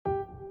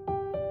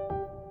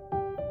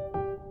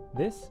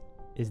This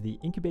is the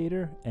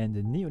Incubator and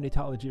the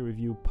Neonatology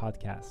Review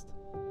podcast.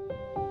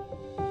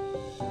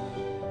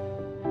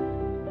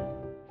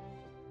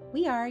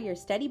 We are your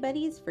study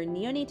buddies for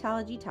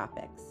neonatology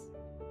topics.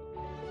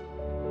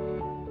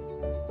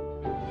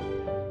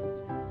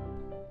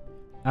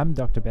 I'm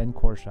Dr. Ben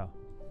Korshaw.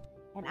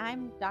 And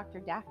I'm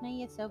Dr.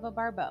 Daphne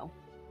Yasova-Barbeau.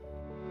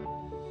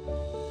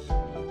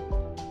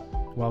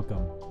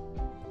 Welcome.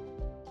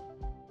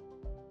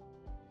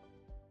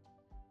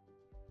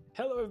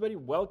 Hello, everybody.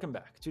 Welcome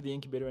back to the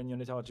Incubator and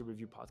Neonatology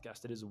Review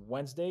podcast. It is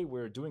Wednesday.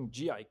 We're doing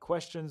GI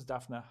questions.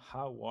 Daphne,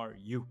 how are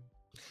you?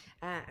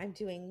 I'm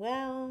doing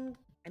well.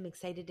 I'm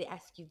excited to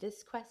ask you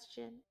this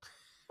question.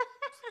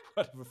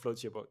 Whatever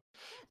floats your boat.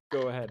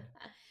 Go ahead.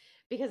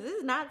 Because this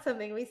is not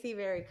something we see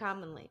very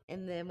commonly.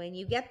 And then when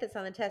you get this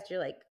on the test, you're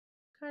like,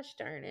 gosh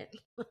darn it.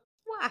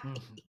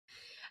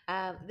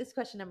 Why? This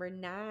question number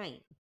 9.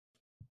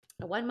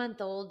 A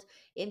 1-month-old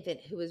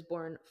infant who was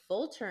born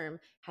full term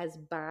has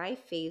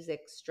biphasic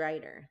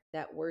stridor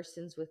that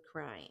worsens with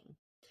crying.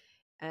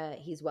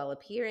 He's well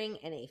appearing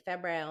and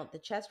afebrile. The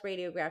chest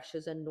radiograph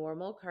shows a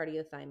normal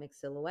cardiothymic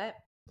silhouette.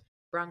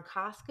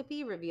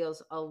 Bronchoscopy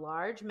reveals a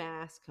large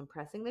mass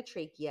compressing the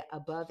trachea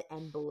above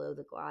and below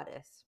the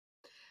glottis.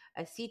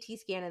 A CT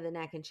scan of the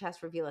neck and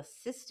chest reveal a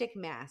cystic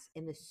mass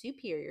in the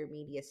superior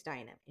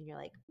mediastinum. And you're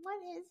like, what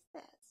is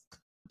this?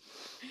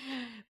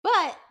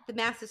 But the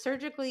mass is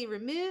surgically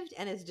removed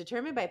and is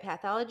determined by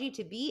pathology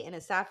to be an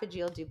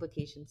esophageal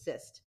duplication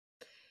cyst.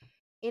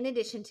 In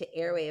addition to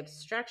airway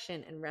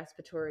obstruction and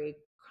respiratory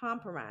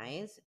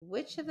compromise,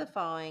 which of the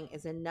following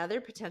is another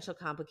potential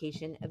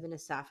complication of an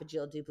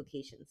esophageal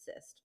duplication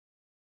cyst?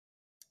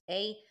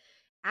 A.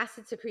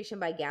 Acid secretion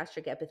by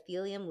gastric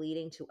epithelium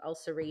leading to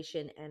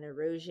ulceration and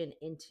erosion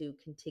into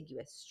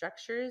contiguous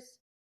structures.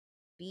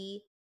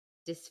 B.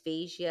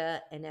 Dysphagia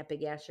and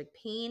epigastric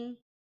pain.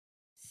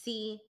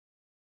 C.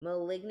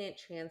 Malignant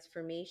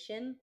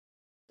transformation.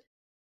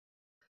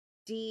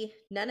 D.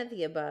 None of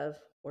the above.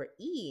 Or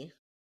E.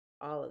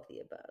 All of the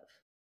above.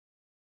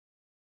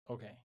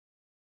 Okay.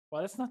 Well,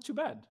 that's not too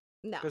bad.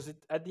 No. Because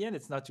at the end,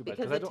 it's not too bad.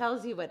 Because it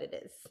tells you what it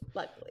is,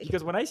 luckily.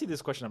 Because when I see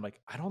this question, I'm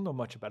like, I don't know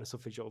much about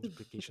esophageal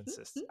duplication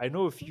cysts. I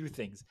know a few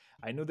things.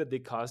 I know that they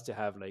cause to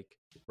have like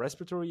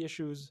respiratory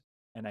issues,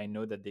 and I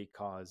know that they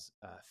cause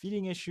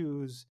feeding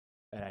issues,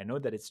 and I know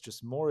that it's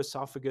just more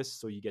esophagus,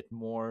 so you get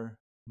more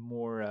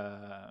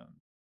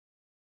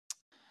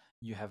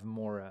you have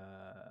more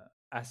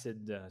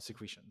acid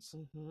secretions.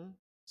 Mm-hmm.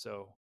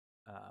 So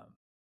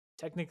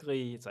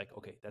technically, it's like,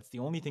 okay, that's the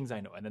only things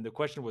I know. And then the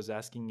question was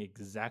asking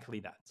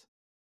exactly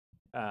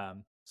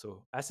that.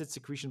 So acid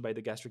secretion by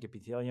the gastric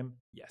epithelium,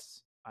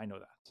 yes, I know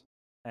that.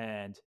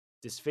 And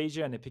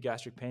dysphagia and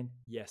epigastric pain,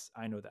 yes,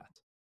 I know that.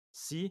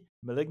 C,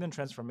 malignant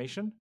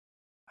transformation,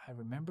 I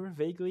remember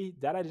vaguely.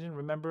 That I didn't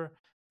remember,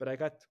 but I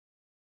got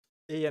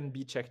A and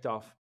B checked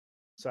off.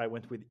 So I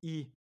went with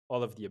E,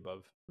 all of the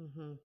above.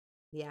 Mm-hmm.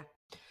 Yeah.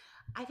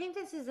 I think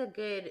this is a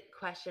good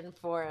question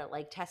for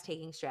like test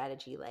taking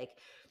strategy. Like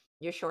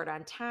you're short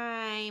on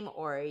time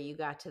or you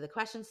got to the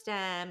question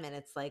stem and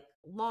it's like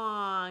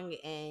long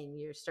and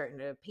you're starting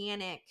to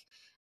panic.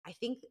 I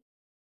think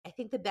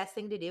the best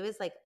thing to do is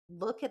like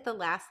look at the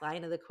last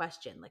line of the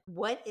question. Like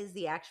what is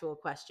the actual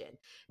question?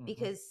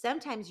 Because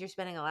sometimes you're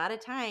spending a lot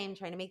of time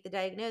trying to make the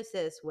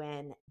diagnosis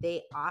when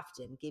they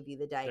often give you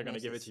the diagnosis. They're going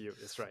to give it to you.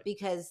 That's right.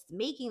 Because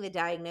making the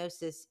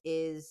diagnosis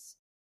is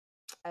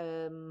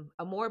a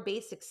more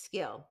basic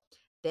skill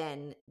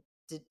than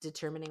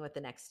determining what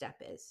the next step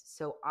is.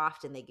 So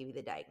often they give you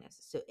the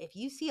diagnosis. So if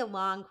you see a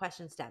long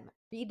question stem,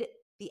 read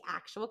the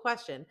actual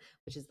question,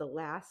 which is the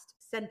last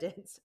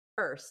sentence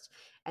first,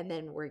 and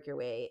then work your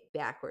way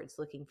backwards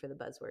looking for the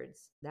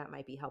buzzwords. That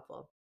might be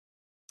helpful.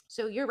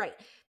 So you're right.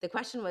 The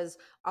question was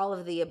all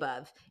of the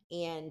above,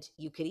 and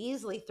you could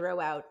easily throw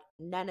out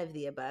none of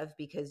the above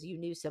because you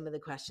knew some of the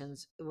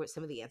questions,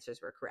 some of the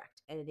answers were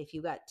correct. And if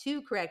you got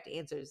 2 correct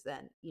answers,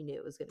 then you knew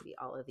it was going to be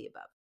all of the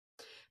above.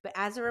 But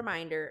as a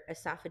reminder,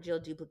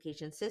 esophageal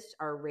duplication cysts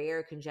are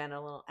rare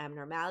congenital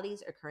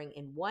abnormalities occurring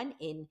in 1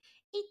 in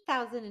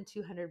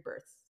 8,200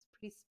 births. It's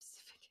pretty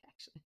specific,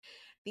 actually.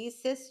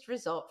 These cysts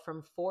result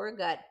from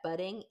foregut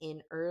budding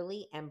in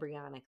early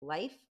embryonic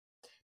life.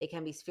 They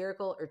can be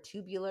spherical or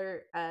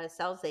tubular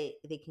cells.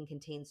 They can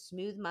contain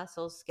smooth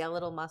muscle,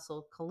 skeletal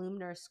muscle,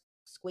 columnar,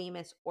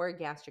 squamous, or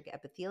gastric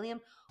epithelium,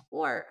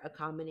 or a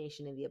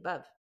combination of the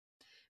above.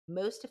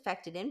 Most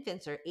affected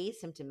infants are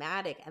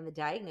asymptomatic, and the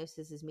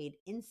diagnosis is made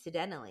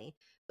incidentally,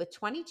 with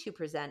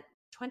 22%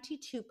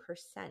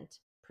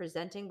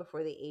 presenting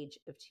before the age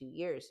of 2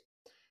 years.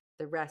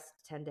 The rest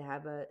tend to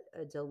have a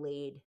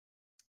delayed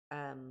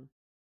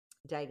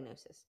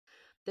diagnosis.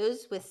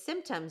 Those with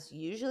symptoms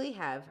usually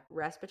have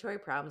respiratory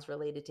problems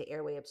related to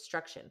airway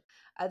obstruction.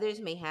 Others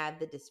may have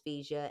the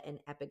dysphagia and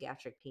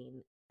epigastric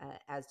pain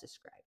as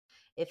described.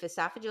 If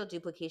esophageal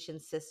duplication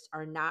cysts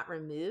are not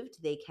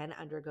removed, they can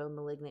undergo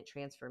malignant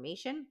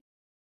transformation.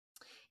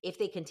 If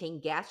they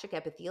contain gastric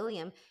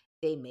epithelium,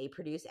 They may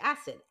produce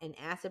acid, and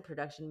acid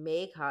production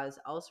may cause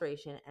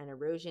ulceration and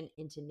erosion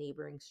into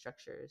neighboring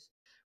structures.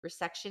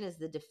 Resection is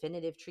the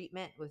definitive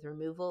treatment with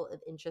removal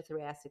of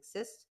intrathoracic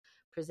cysts,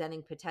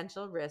 presenting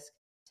potential risk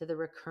to the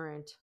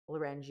recurrent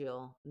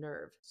laryngeal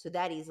nerve. So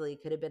that easily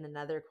could have been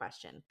another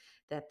question,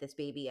 that this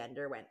baby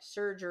underwent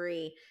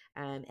surgery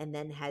and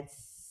then had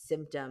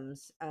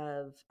symptoms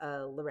of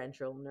a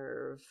laryngeal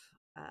nerve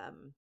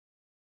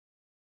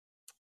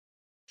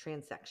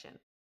transection.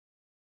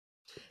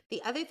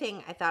 The other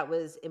thing I thought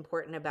was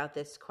important about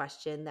this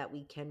question that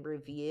we can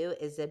review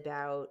is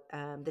about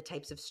the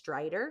types of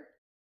stridor.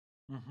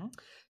 Mm-hmm.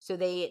 So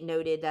they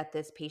noted that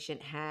this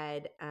patient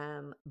had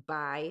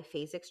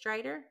biphasic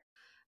stridor,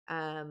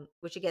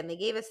 which again, they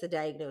gave us the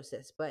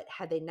diagnosis, but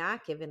had they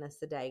not given us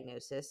the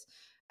diagnosis,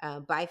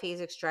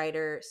 biphasic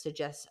stridor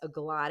suggests a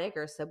glottic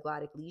or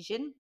subglottic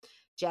lesion.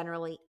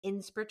 Generally,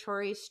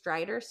 inspiratory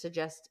stridor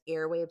suggests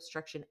airway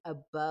obstruction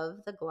above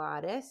the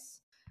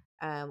glottis,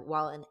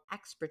 while an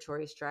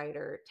expiratory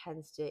stridor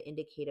tends to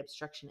indicate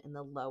obstruction in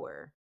the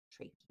lower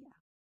trachea.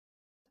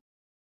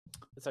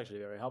 That's actually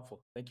very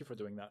helpful. Thank you for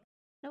doing that.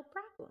 No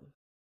problem.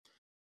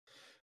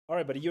 All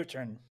right, buddy, your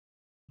turn.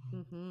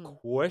 Mm-hmm.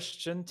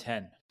 Question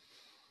 10.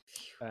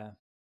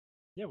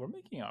 Yeah, we're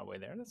making our way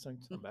there. That's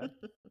not bad.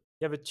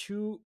 You have a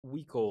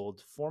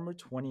 2-week-old, former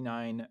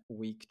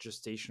 29-week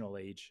gestational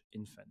age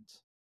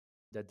infant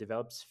that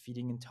develops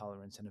feeding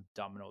intolerance and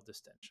abdominal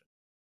distension.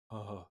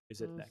 Oh, is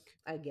it neck?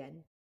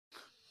 Again.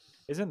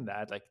 Isn't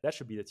that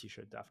should be the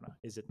t-shirt, Daphne?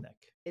 Is it neck?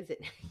 Is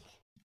it?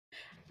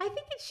 I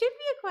think it should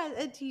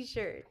be a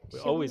t-shirt. We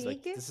Should always we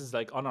make it? this is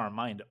on our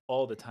mind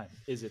all the time.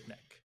 Is it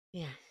neck?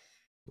 Yeah,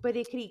 but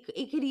it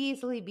could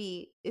easily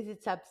be. Is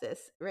it sepsis?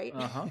 Right.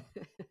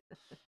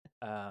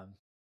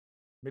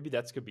 Maybe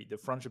that could be the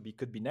front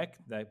could be neck,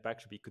 the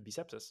back could be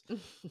sepsis,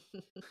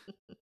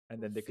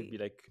 and then there could be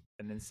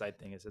an inside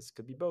thing. It says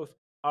could be both.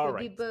 All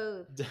right. Could be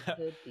both.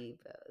 Could be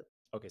both.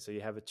 Okay, so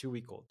you have a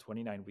 2-week-old,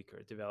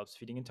 29-weeker, develops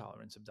feeding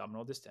intolerance,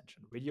 abdominal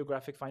distension.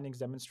 Radiographic findings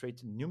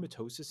demonstrate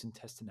pneumatosis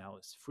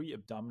intestinalis, free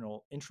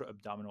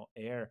intra-abdominal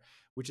air,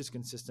 which is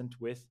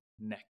consistent with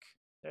neck.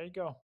 There you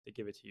go. They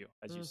give it to you,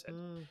 as you said.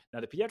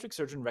 Now, the pediatric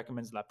surgeon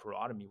recommends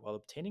laparotomy while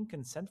obtaining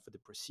consent for the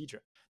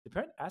procedure. The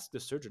parent asks the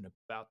surgeon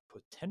about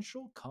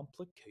potential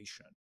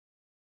complication.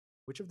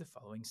 Which of the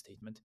following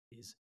statement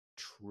is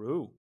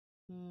true?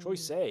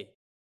 Choice A.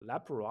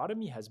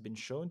 Laparotomy has been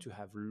shown to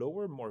have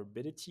lower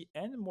morbidity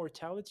and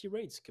mortality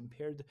rates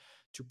compared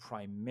to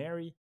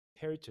primary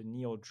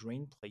peritoneal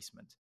drain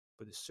placement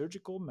for the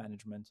surgical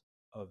management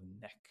of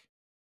neck.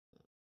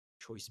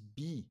 Choice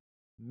B.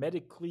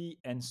 Medically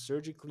and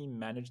surgically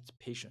managed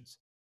patients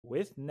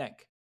with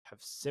neck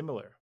have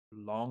similar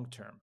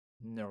long-term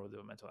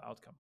neurodevelopmental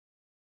outcome.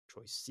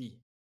 Choice C.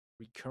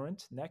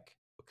 Recurrent neck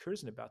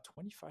occurs in about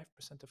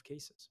 25% of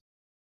cases.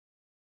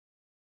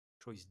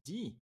 Choice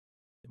D.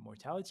 The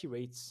mortality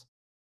rates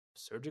of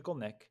surgical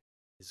neck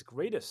is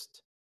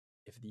greatest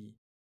if the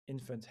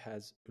infant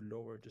has a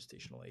lower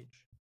gestational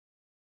age.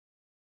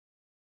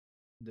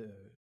 The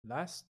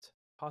last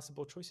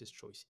possible choice is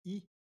choice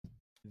E.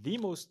 The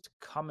most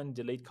common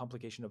delayed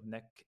complication of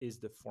neck is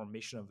the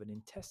formation of an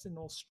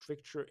intestinal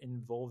stricture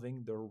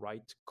involving the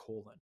right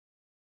colon.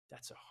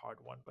 That's a hard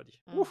one, buddy.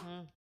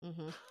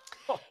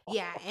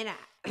 Yeah, and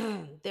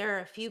there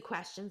are a few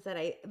questions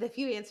the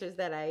few answers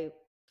that I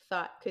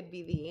thought could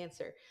be the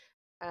answer.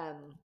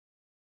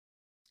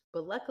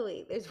 But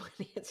luckily, there's one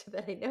answer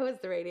that I know is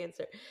the right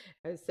answer.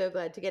 I was so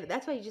glad to get it.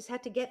 That's why you just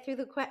have to get through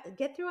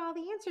all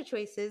the answer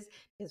choices,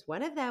 because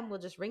one of them will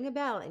just ring a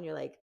bell, and you're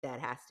like, that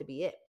has to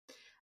be it.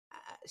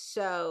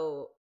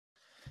 So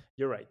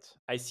you're right.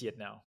 I see it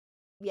now.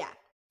 Yeah.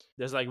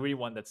 There's really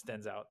one that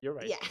stands out. You're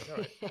right. Yeah. You're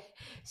right.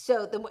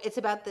 So it's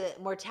about the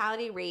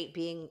mortality rate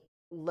being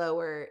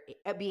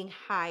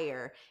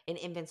higher in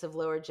infants of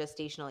lower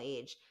gestational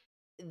age.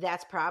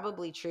 That's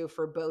probably true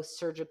for both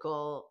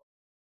surgical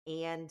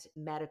and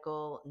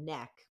medical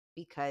neck,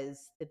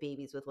 because the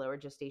babies with lower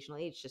gestational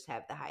age just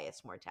have the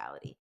highest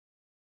mortality.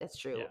 That's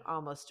true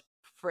almost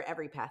for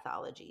every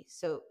pathology.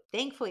 So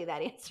thankfully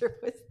that answer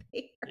was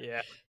there.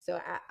 Yeah. So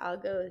I'll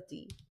go with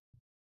D.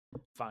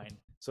 Fine.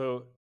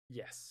 So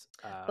yes.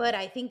 But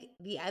I think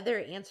the other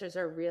answers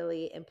are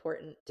really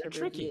important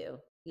to review.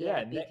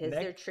 Yeah, because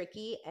they're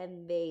tricky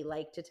and they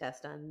like to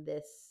test on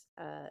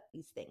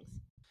these things.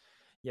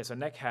 Yeah, so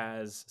neck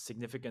has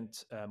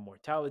significant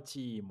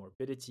mortality,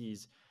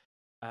 morbidities.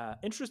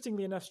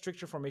 Interestingly enough,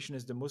 stricture formation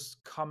is the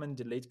most common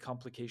delayed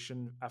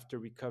complication after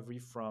recovery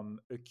from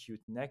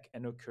acute neck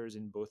and occurs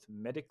in both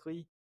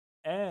medically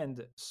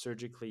and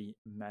surgically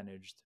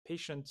managed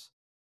patients.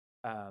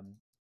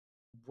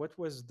 What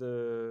was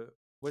there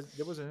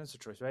was an answer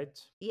choice, right?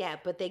 Yeah,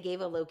 but they gave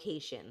a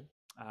location.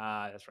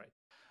 That's right.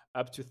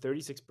 Up to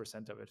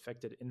 36% of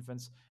affected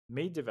infants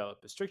may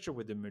develop a stricture,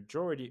 with the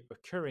majority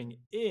occurring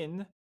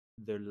in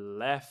the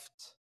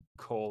left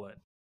colon,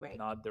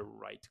 not the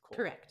right colon.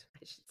 Correct,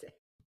 I should say.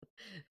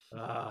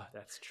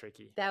 That's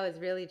tricky. That was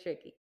really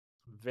tricky.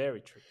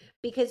 Very tricky.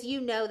 Because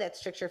that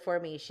stricture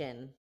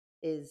formation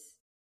is,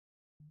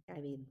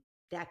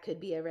 That could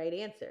be a right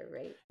answer,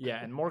 right?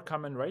 Yeah, and more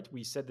common, right?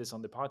 We said this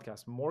on the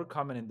podcast, more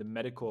common in the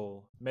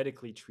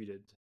medically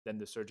treated than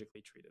the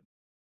surgically treated.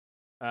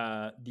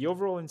 The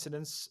overall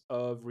incidence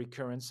of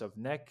recurrence of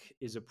neck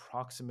is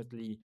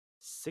approximately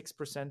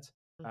 6%.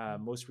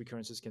 Most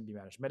recurrences can be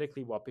managed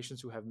medically, while patients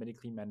who have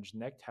medically managed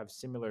neck have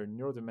similar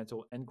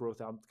neurodevelopmental and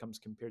growth outcomes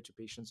compared to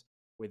patients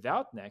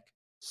without neck.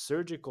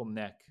 Surgical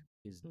neck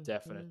is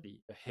definitely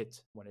a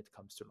hit when it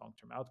comes to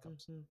long-term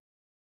outcomes.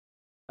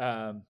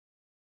 Um,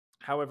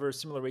 However,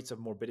 similar rates of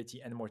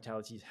morbidity and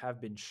mortality have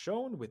been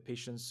shown with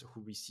patients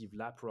who receive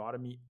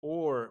laparotomy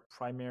or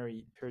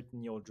primary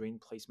peritoneal drain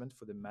placement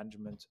for the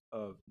management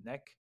of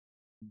neck.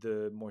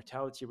 The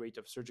mortality rate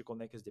of surgical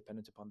neck is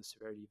dependent upon the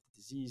severity of the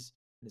disease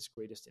and is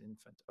greatest in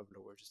infant of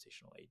lower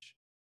gestational age.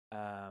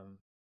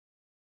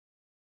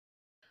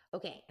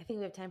 Okay, I think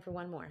we have time for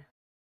one more.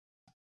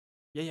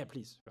 Yeah,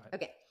 please. Go ahead.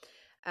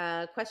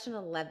 Okay. Question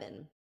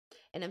 11.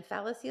 An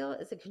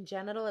omphalocele is a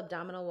congenital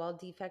abdominal wall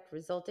defect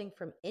resulting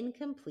from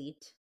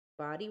incomplete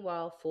body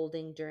wall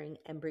folding during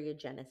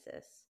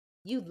embryogenesis.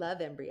 You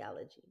love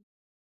embryology.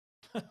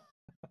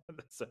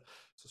 That's a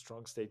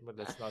strong statement.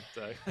 Let's not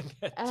get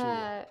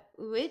too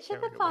Which of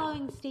the carried away.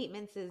 following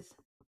statements is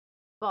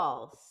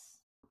false?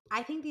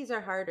 I think these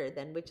are harder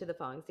than which of the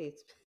following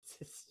statements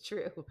is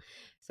true.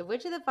 So,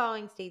 which of the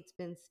following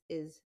statements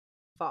is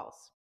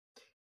false?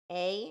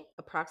 A,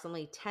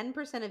 approximately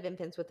 10% of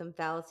infants with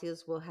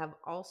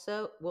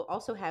omphalocele will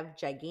also have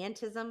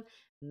gigantism,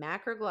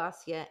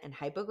 macroglossia, and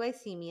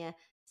hypoglycemia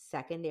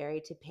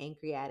secondary to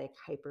pancreatic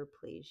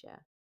hyperplasia.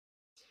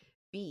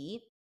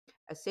 B,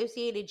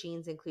 associated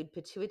genes include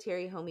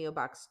pituitary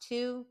homeobox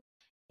 2,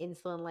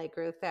 insulin-like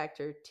growth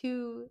factor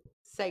 2,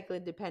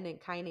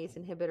 cyclin-dependent kinase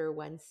inhibitor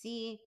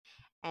 1C,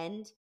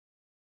 and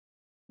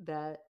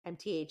the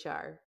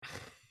MTHR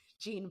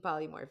gene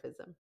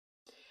polymorphism.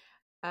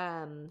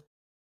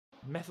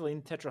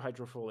 Methylene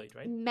tetrahydrofolate,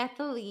 right?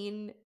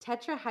 Methylene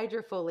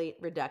tetrahydrofolate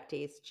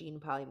reductase gene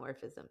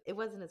polymorphism. It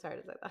wasn't as hard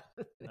as I thought it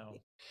was going to No.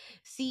 be.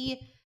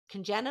 C,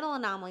 congenital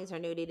anomalies are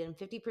noted in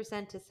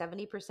 50% to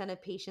 70%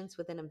 of patients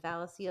with an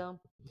omphalocele.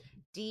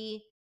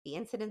 D, the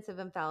incidence of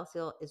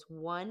omphalocele is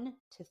 1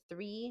 to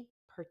 3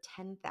 per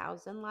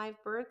 10,000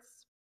 live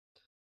births.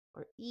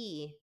 Or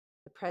E,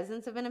 the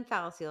presence of an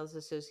omphalocele is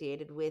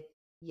associated with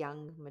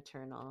young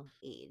maternal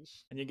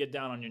age. And you get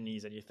down on your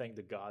knees and you thank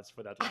the gods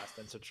for that last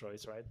answer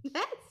choice, right?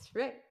 That's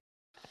right.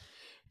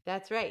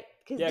 That's right.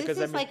 Because Yeah, this is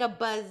I mean, like a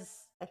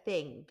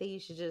thing that you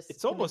should just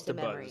it's commit almost to a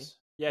memory. buzz.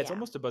 Yeah, it's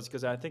almost a buzz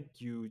because I think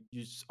you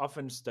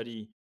often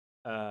study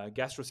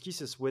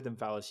gastroschisis with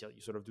omphalocele.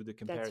 You sort of do the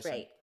comparison. That's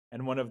right.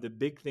 And one of the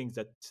big things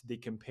that they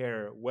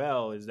compare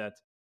well is that,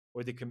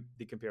 or they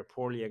compare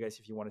poorly, I guess,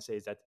 if you want to say,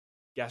 is that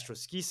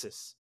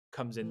gastroschisis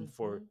comes in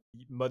for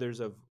mothers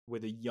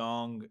with a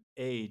young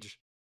age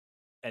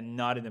and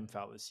not an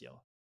omphalocele.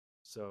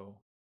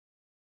 So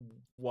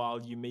while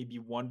you may be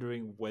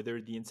wondering whether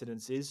the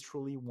incidence is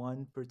truly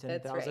 1 per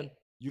 10,000, right.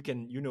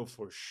 you know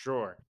for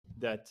sure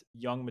that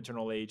young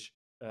maternal age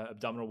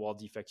abdominal wall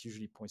defect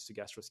usually points to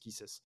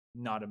gastroschisis,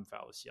 not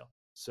omphalocele.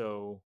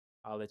 So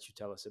I'll let you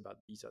tell us about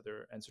these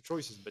other answer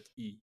choices, but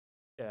E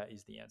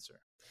is the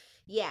answer.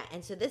 Yeah,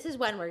 and so this is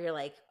one where you're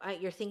like,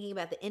 you're thinking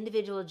about the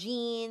individual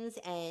genes,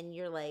 and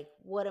you're like,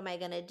 what am I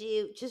gonna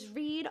do? Just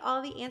read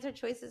all the answer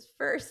choices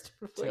first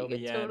before Till you the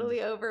get end.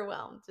 totally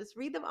overwhelmed. Just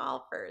read them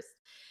all first.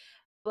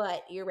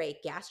 But you're right,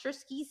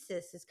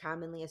 gastroschisis is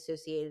commonly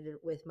associated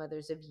with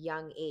mothers of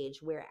young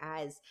age,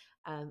 whereas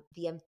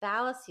the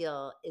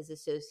omphalocele is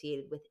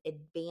associated with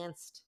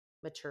advanced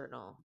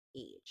maternal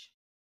age.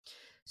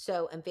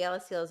 So,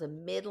 omphalocele is a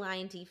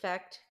midline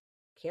defect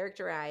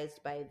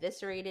characterized by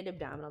eviscerated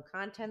abdominal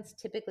contents,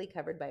 typically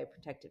covered by a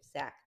protective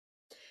sac.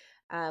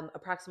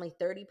 Approximately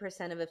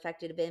 30% of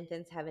affected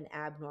infants have an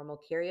abnormal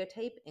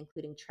karyotype,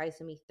 including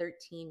trisomy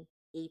 13,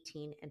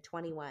 18, and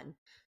 21.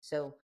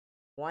 So,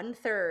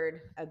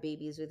 1/3 of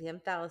babies with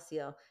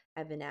omphalocele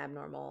have an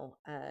abnormal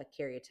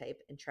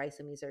karyotype, and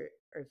trisomies are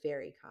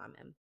very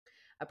common.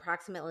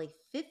 Approximately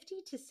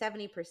 50 to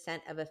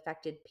 70% of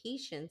affected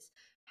patients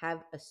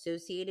have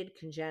associated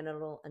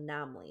congenital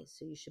anomalies.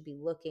 So you should be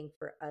looking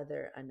for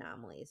other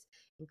anomalies,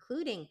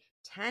 including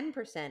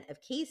 10%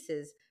 of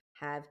cases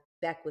have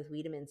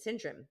Beckwith-Wiedemann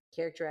syndrome,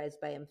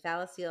 characterized by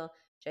omphalocele,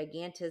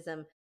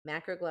 gigantism,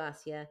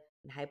 macroglossia,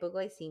 and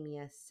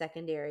hypoglycemia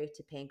secondary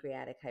to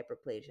pancreatic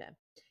hyperplasia.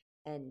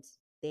 And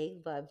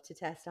they love to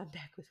test on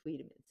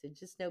Beckwith-Wiedemann. So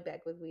just know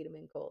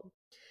Beckwith-Wiedemann cold.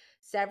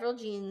 Several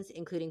genes,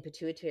 including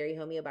pituitary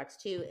homeobox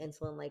 2,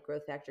 insulin-like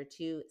growth factor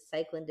 2,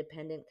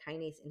 cyclin-dependent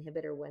kinase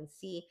inhibitor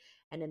 1C,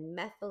 and a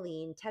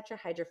methylene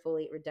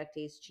tetrahydrofolate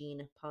reductase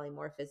gene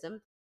polymorphism.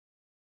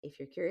 If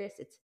you're curious,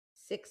 it's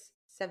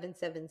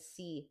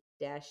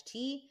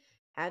 677C-T,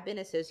 have been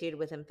associated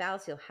with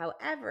omphalocele.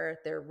 However,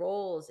 their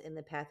roles in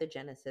the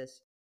pathogenesis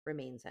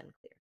remains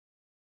unclear.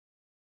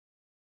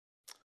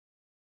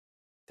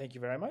 Thank you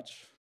very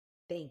much.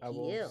 Thank I you.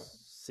 will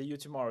see you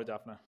tomorrow,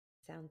 Daphna.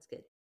 Sounds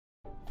good.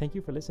 Thank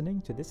you for listening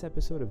to this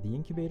episode of the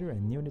Incubator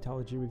and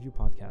Neonatology Review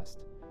podcast.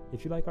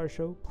 If you like our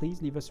show,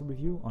 please leave us a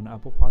review on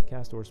Apple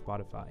Podcast or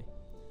Spotify.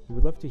 We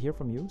would love to hear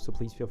from you, so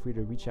please feel free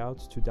to reach out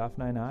to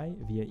Daphna and I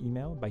via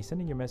email by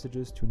sending your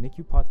messages to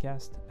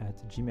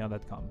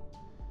nicupodcast@gmail.com.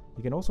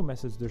 You can also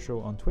message the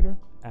show on Twitter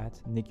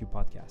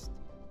 @NICUPodcast.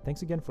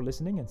 Thanks again for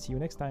listening, and see you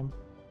next time.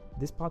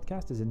 This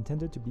podcast is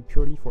intended to be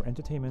purely for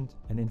entertainment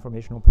and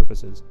informational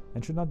purposes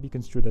and should not be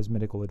construed as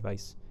medical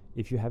advice.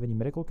 If you have any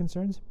medical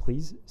concerns,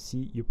 please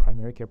see your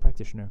primary care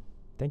practitioner.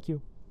 Thank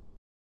you.